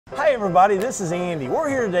Hi everybody, this is Andy. We're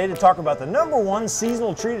here today to talk about the #1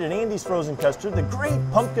 seasonal treat at Andy's Frozen Custard, the Great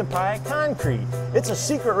Pumpkin Pie Concrete. It's a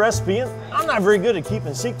secret recipe and I'm not very good at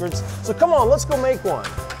keeping secrets, so come on, let's go make one.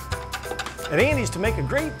 At Andy's, to make a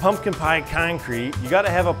great pumpkin pie concrete, you gotta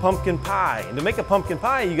have a pumpkin pie. And to make a pumpkin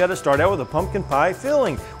pie, you gotta start out with a pumpkin pie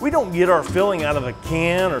filling. We don't get our filling out of a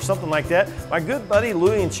can or something like that. My good buddy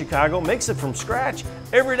Louie in Chicago makes it from scratch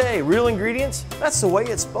every day. Real ingredients, that's the way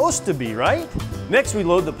it's supposed to be, right? Next, we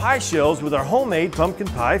load the pie shells with our homemade pumpkin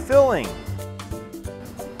pie filling.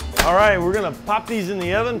 All right, we're gonna pop these in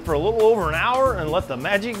the oven for a little over an hour and let the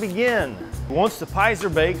magic begin. Once the pies are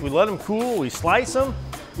baked, we let them cool, we slice them.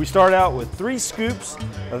 We start out with 3 scoops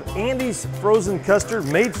of Andy's frozen custard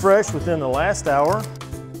made fresh within the last hour.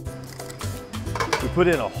 We put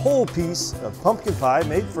in a whole piece of pumpkin pie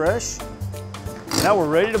made fresh. Now we're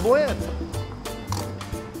ready to blend.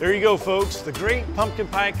 There you go, folks, the great pumpkin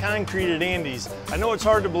pie concrete at Andy's. I know it's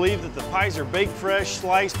hard to believe that the pies are baked fresh,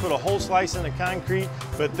 sliced, put a whole slice in the concrete,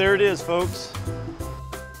 but there it is, folks.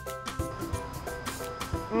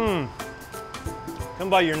 Come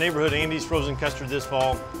by your neighborhood Andy's Frozen Custard this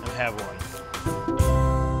fall and have one.